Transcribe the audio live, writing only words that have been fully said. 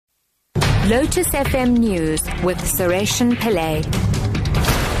Lotus FM News with Sureshan Pillay.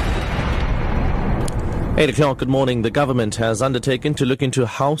 8 o'clock, good morning. The government has undertaken to look into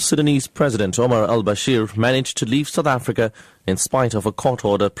how Sudanese President Omar al-Bashir managed to leave South Africa in spite of a court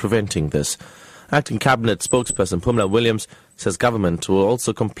order preventing this. Acting Cabinet spokesperson Pumla Williams says government will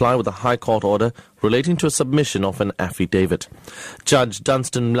also comply with a High Court order relating to a submission of an affidavit. Judge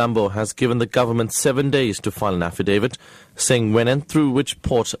Dunstan Mlambo has given the government 7 days to file an affidavit, saying when and through which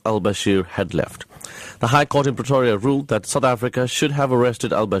port al-Bashir had left. The High Court in Pretoria ruled that South Africa should have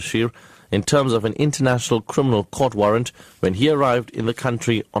arrested al-Bashir in terms of an international criminal court warrant when he arrived in the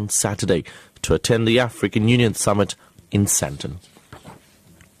country on Saturday to attend the African Union Summit in Sandton.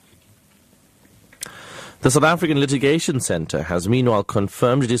 The South African Litigation Centre has meanwhile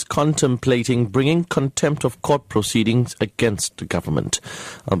confirmed it is contemplating bringing contempt of court proceedings against the government.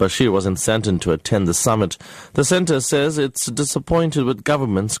 Al-Bashir was in Sandton to attend the summit. The centre says it's disappointed with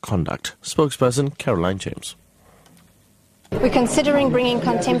government's conduct. Spokesperson Caroline James. We're considering bringing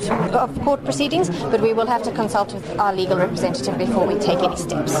contempt of court proceedings, but we will have to consult with our legal representative before we take any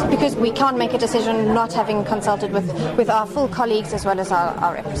steps. Because we can't make a decision not having consulted with our full colleagues as well as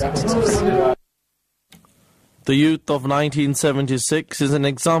our representatives. The youth of 1976 is an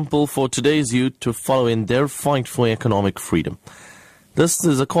example for today's youth to follow in their fight for economic freedom. This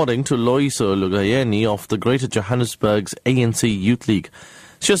is according to Loyiso Lugayeni of the Greater Johannesburg's ANC Youth League.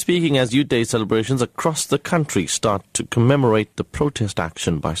 She was speaking as Youth Day celebrations across the country start to commemorate the protest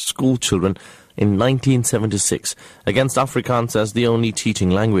action by school children in 1976 against Afrikaans as the only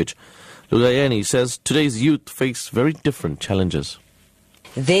teaching language. Lugayeni says today's youth face very different challenges.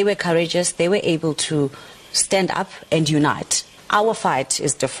 They were courageous, they were able to stand up and unite. Our fight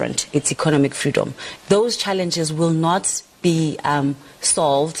is different. It's economic freedom. Those challenges will not be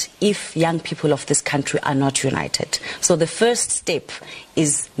solved if young people of this country are not united. So the first step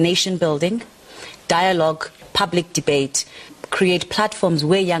is nation building, dialogue, public debate, create platforms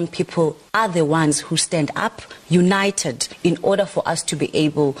where young people are the ones who stand up united in order for us to be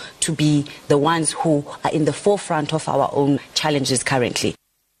able to be the ones who are in the forefront of our own challenges currently.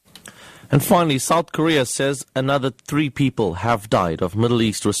 And finally, South Korea says another 3 people have died of Middle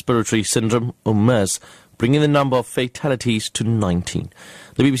East respiratory syndrome, or MERS, bringing the number of fatalities to 19.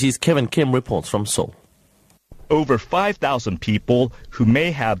 The BBC's Kevin Kim reports from Seoul. Over 5,000 people who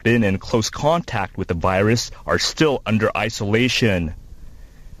may have been in close contact with the virus are still under isolation.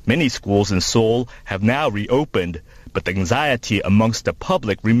 Many schools in Seoul have now reopened, but the anxiety amongst the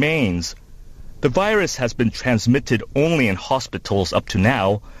public remains. The virus has been transmitted only in hospitals up to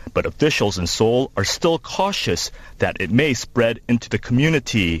now, but officials in Seoul are still cautious that it may spread into the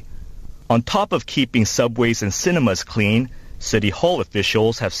community. On top of keeping subways and cinemas clean, City Hall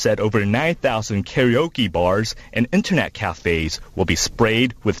officials have said over 9,000 karaoke bars and internet cafes will be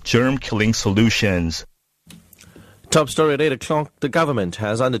sprayed with germ-killing solutions. Top story at 8 o'clock. The government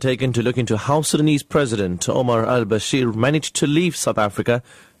has undertaken to look into how Sudanese President Omar al-Bashir managed to leave South Africa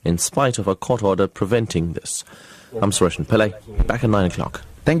in spite of a court order preventing this. I'm Sureshan Pillay, back at 9 o'clock.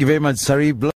 Thank you very much, Sari.